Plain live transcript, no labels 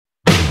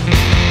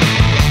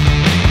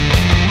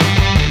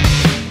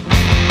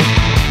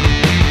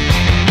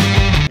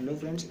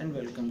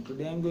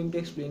going to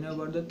explain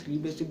about the three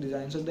basic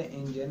designs of the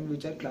engine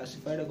which are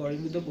classified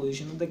according to the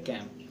position of the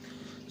cam.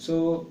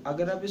 So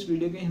अगर आप इस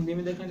video को हिंदी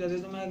में देखना चाहते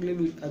हैं तो मैं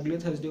अगले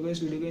थर्सडे को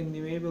इस वीडियो को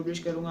हिंदी में ही पब्लिश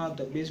करूँगा, आप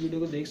तब भी इस वीडियो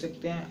को देख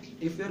सकते हैं.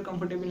 If you are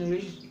comfortable in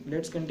English,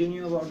 let's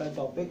continue about our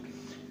topic.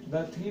 The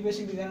three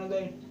basic design of the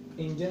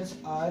engines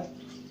are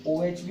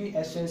OHV,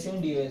 SOHC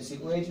and DOHC.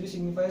 OHV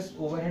signifies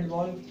overhead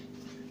valve,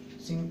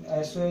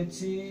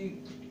 SOHC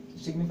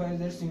signifies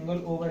that single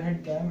overhead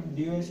cam,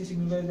 DOHC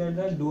signifies that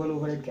the dual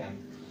overhead cam.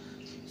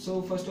 So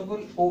first of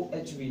all,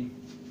 OHV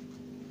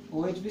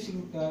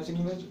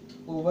signifies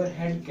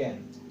overhead cam.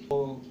 So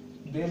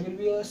there will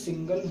be a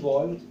single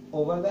valve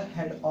over the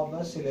head of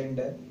a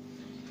cylinder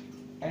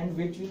and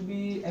which will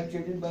be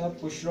actuated by a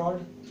push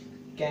rod.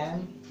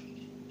 Cam,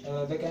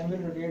 the cam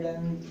will rotate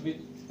and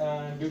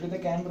due to the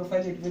cam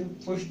profile it will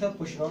push the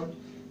push rod.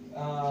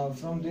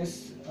 From this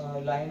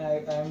line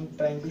I am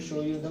trying to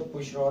show you the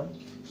push rod.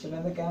 So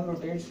when the cam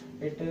rotates,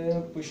 it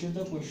pushes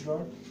the push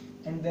rod,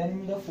 and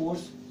then the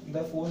force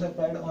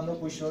applied on the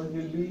push rod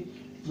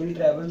will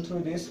travel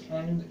through this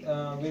and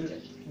will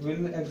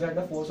exert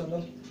the force on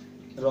the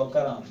rocker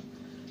arm.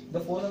 The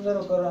force on the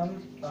rocker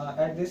arm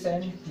at this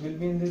end will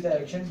be in this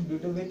direction, due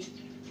to which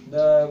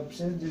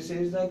since this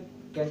is the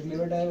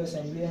cantilever type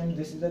assembly and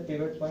this is the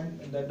pivot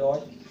point, the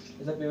dot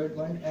is the pivot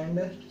point, and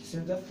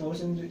since the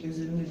force is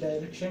in the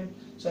direction,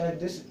 so at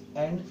this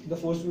end the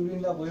force will be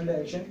in the opposite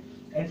direction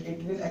and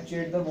it will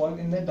actuate the valve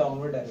in the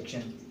downward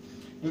direction,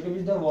 due to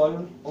which the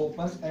valve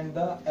opens and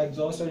the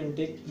exhaust or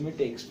intake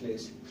takes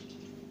place.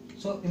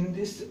 So in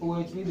this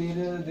OHV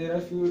there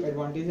are few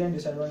advantages and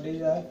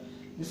disadvantages.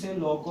 This is a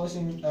low cost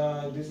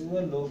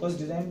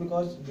design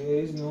because there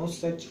is no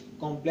such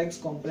complex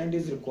component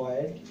is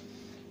required.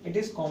 It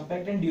is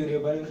compact and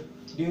durable.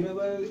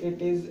 Durable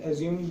it is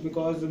assumed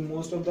because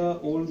most of the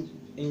old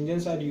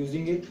engines are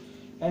using it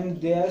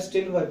and they are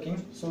still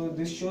working, so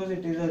this shows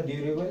it is a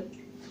durable.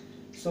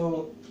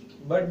 So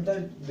but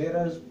there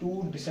are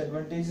two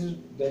disadvantages,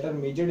 that are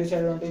major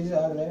disadvantages,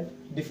 are that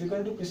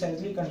difficult to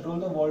precisely control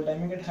the valve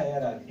timing at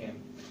higher RPM.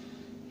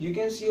 You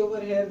can see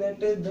over here that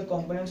the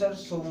components are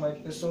so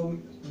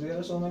there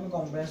are so many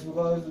components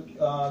because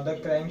the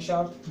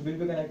crankshaft will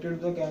be connected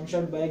to the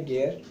camshaft by a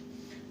gear.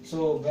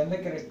 So when the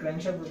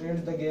crankshaft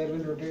rotates, the gear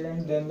will rotate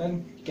and then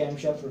the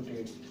camshaft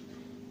rotates.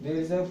 There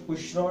is a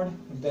push rod.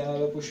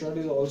 The push rod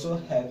is also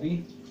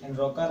heavy, and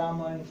rocker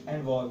arm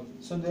and valve.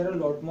 So there are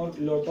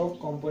lot of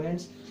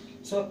components.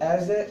 So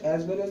as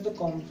well as the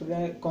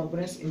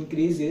components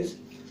increases,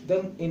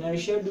 the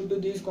inertia due to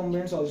these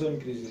components also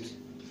increases.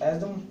 As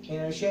the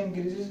inertia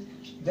increases,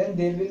 then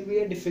there will be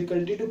a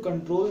difficulty to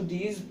control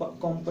these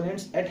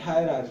components at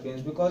higher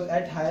RPMs, because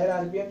at higher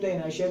RPM the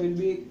inertia will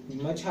be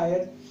much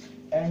higher,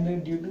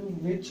 and due to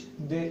which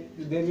there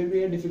will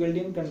be a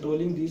difficulty in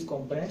controlling these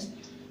components,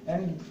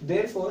 and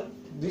therefore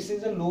this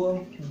is a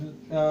low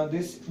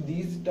these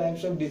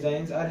types of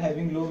designs are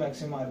having low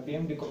maximum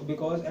RPM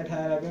because at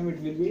higher RPM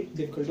it will be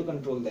difficult to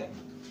control them.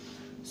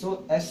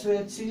 So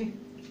SOHC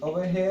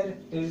over here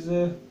is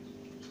a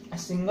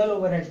single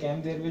overhead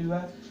cam. There will be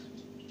a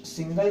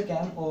single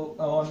cam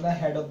on the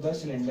head of the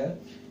cylinder,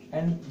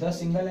 and the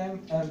single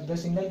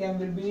cam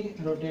will be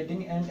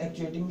rotating and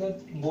actuating the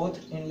both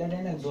inlet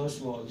and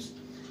exhaust valves.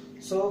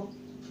 So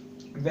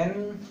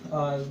when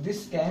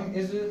this cam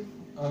is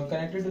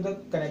connected to the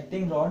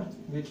connecting rod,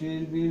 which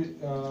will be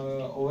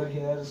over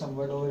here,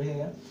 somewhat over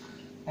here,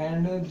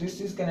 and this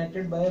is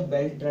connected by a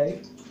belt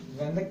drive.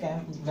 When the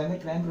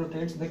crank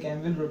rotates, the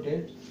cam will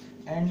rotate,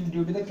 and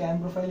due to the cam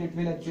profile it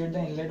will actuate the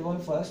inlet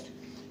valve first,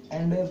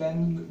 and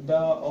when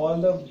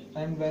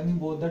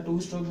both the two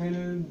stroke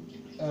will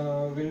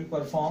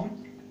perform,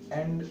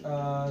 and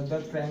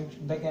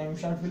the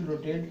camshaft will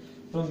rotate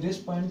from this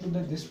point to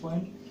this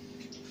point.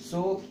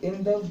 So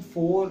in the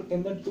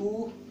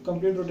two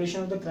complete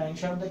rotation of the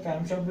crankshaft, the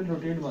camshaft will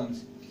rotate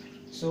once.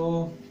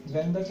 So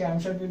when the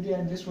camshaft will be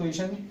at this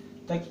position,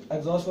 the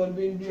exhaust valve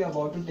will be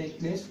about to take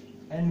place,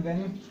 and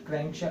when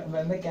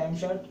the cam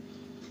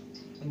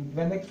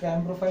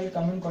profile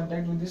come in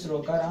contact with this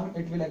rocker arm,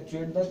 it will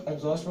actuate the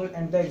exhaust valve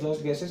and the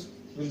exhaust gases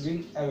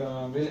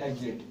will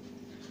exit.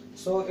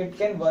 So it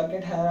can work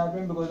at higher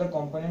RPM because the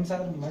components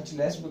are much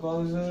less,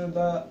 because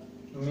the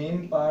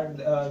main part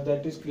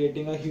that is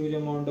creating a huge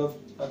amount of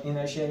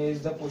inertia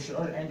is the push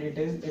rod, and it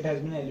has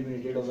been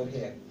eliminated over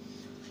here.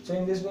 So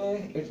in this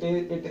way it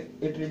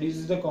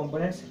reduces the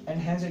components,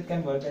 and hence it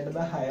can work at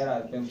the higher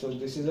RPM. So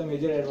this is a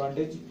major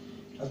advantage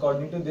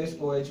according to this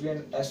OHV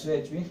and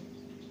SOHC.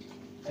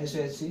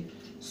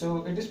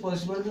 So it is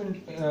possible to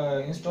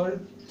install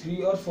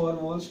 3 or 4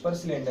 volts per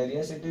cylinder.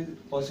 Yes, it is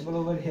possible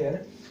over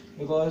here,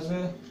 because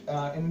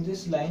in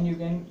this line you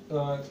can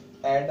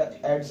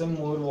add some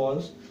more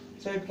valves,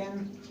 so it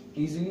can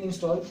easily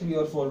install 3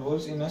 or 4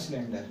 volts in a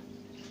cylinder.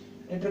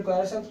 It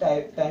requires a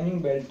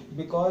timing belt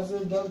because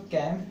the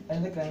cam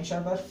and the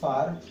crankshaft are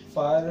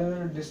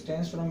far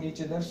distance from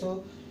each other,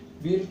 so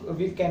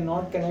we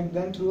cannot connect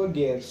them through a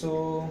gear.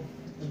 So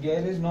gear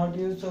is not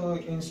used, so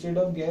instead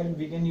of gear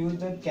we can use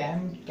the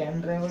cam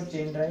drive or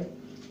chain drive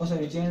or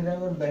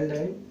belt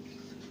drive.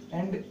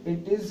 and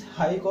it is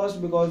high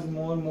cost because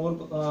more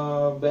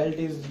belt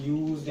is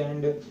used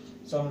and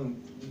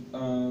some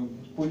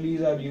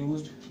pulleys are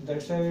used.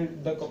 That's why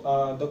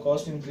the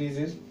cost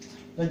increases.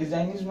 The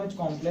design is much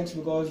complex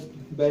because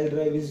belt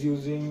drive is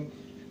using,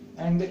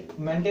 and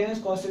maintenance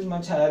cost is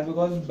much higher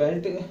because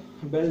belt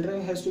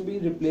drive has to be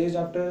replaced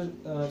after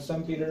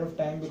some period of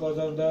time because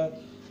of the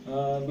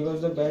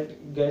because the belt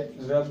get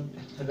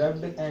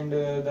rubbed and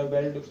the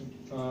belt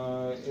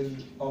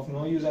is of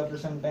no use after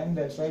some time.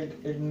 That's why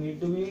it need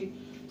to be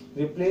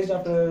replaced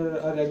after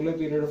a regular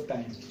period of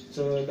time.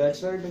 So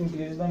that's why it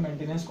increases the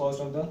maintenance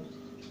cost of the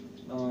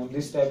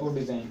this type of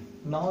design.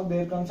 Now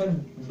there comes a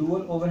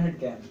dual overhead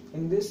cam.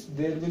 In this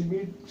there will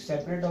be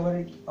separate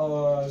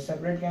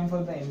separate cam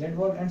for the inlet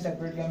valve and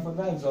separate cam for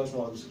the exhaust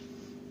valves.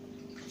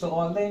 So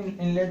all the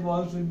inlet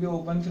valves will be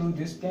open through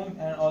this cam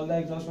and all the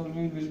exhaust valves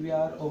will be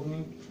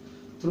opening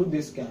through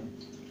this cam.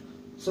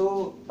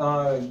 So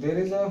there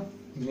is a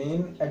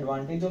main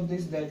advantage of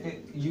this, that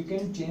you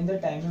can change the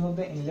timing of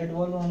the inlet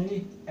valve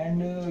only,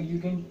 and you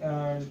can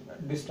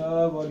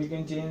disturb or you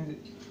can change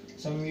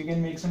you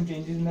can make some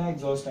changes in the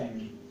exhaust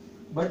timing.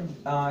 But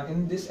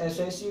in this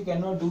SOHC you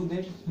cannot do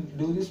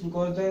this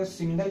because the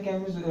single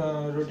cam is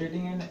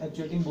rotating and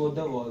actuating both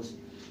the valves.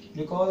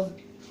 Because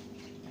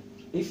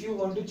if you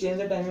want to change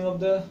the timing of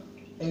the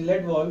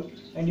inlet valve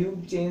and you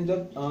change the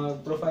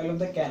profile of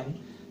the cam,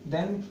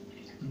 then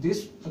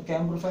this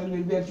cam profile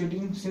will be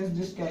actuating, since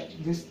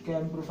this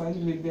cam profile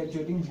will be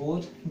actuating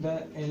both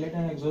the inlet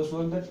and exhaust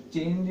valve. The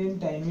change in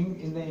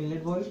timing in the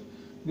inlet valve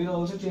will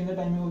also change the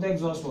timing of the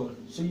exhaust valve.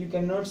 So you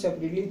cannot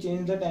separately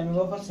change the timing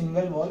of a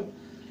single valve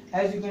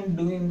as you can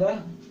do in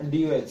the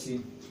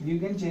DOHC. You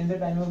can change the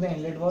timing of the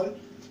inlet valve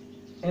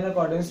in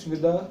accordance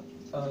with the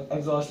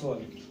exhaust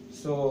valve.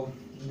 So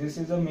this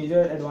is a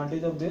major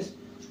advantage of this.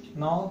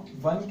 Now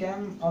one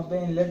cam of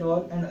the inlet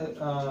valve, and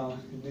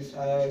this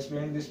I have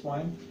explained this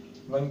point.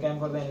 One cam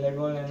for the inlet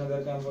valve and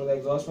another cam for the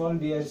exhaust valve.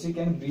 DOHC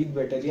can breathe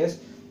better, yes,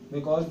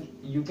 because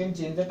you can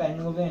change the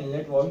timing of the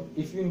inlet valve.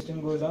 If your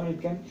piston goes down,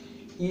 it can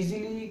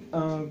easily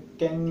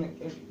can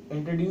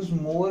introduce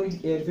more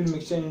air-fuel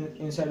mixture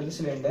inside of the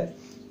cylinder,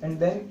 and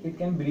then it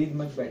can breathe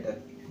much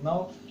better.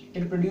 Now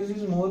it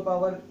produces more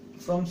power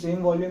from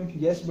same volume,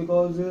 yes,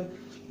 because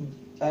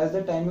as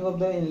the timing of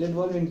the inlet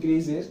valve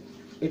increases,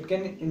 it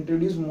can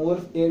introduce more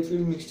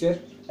air-fuel mixture,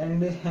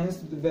 and hence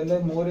when the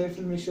more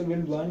air-fuel mixture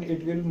will burn,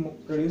 it will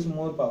produce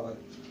more power.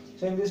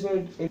 So in this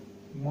way it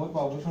more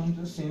power from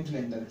the same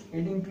cylinder.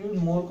 It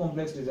includes more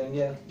complex design.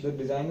 Yeah, the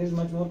design is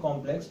much more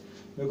complex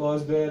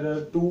because there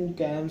are two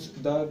cams.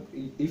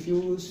 If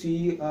you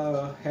see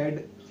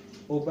a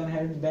open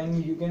head,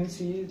 then you can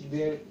see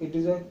there it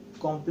is a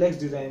complex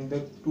design.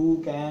 The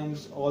two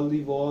cams, all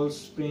the valves,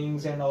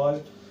 springs and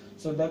all.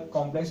 So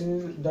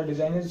the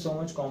design is so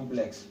much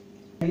complex.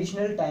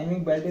 Additional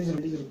timing belt is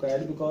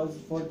required because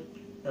for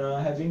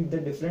having the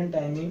different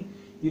timing,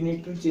 you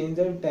need to change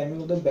the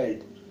timing of the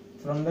belt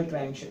from the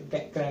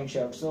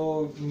crankshaft.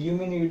 So you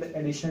may need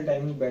additional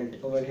timing belt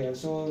over here.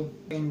 So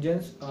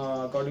engines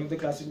according to the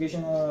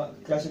classification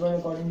classified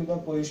according to the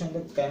position of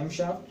the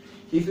camshaft.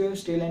 If you have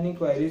still any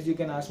queries, you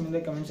can ask me in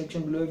the comment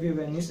section below. If you have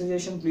any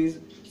suggestion, please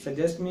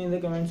suggest me in the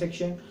comment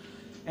section.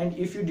 And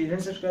if you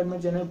didn't subscribe my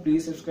channel,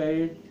 please subscribe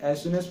it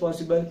as soon as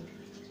possible.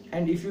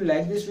 And if you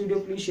like this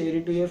video, please share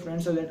it to your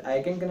friends so that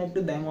I can connect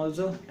to them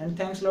also. And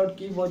thanks a lot.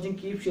 Keep watching,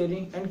 keep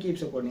sharing and keep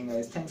supporting,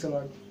 guys. Thanks a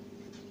lot.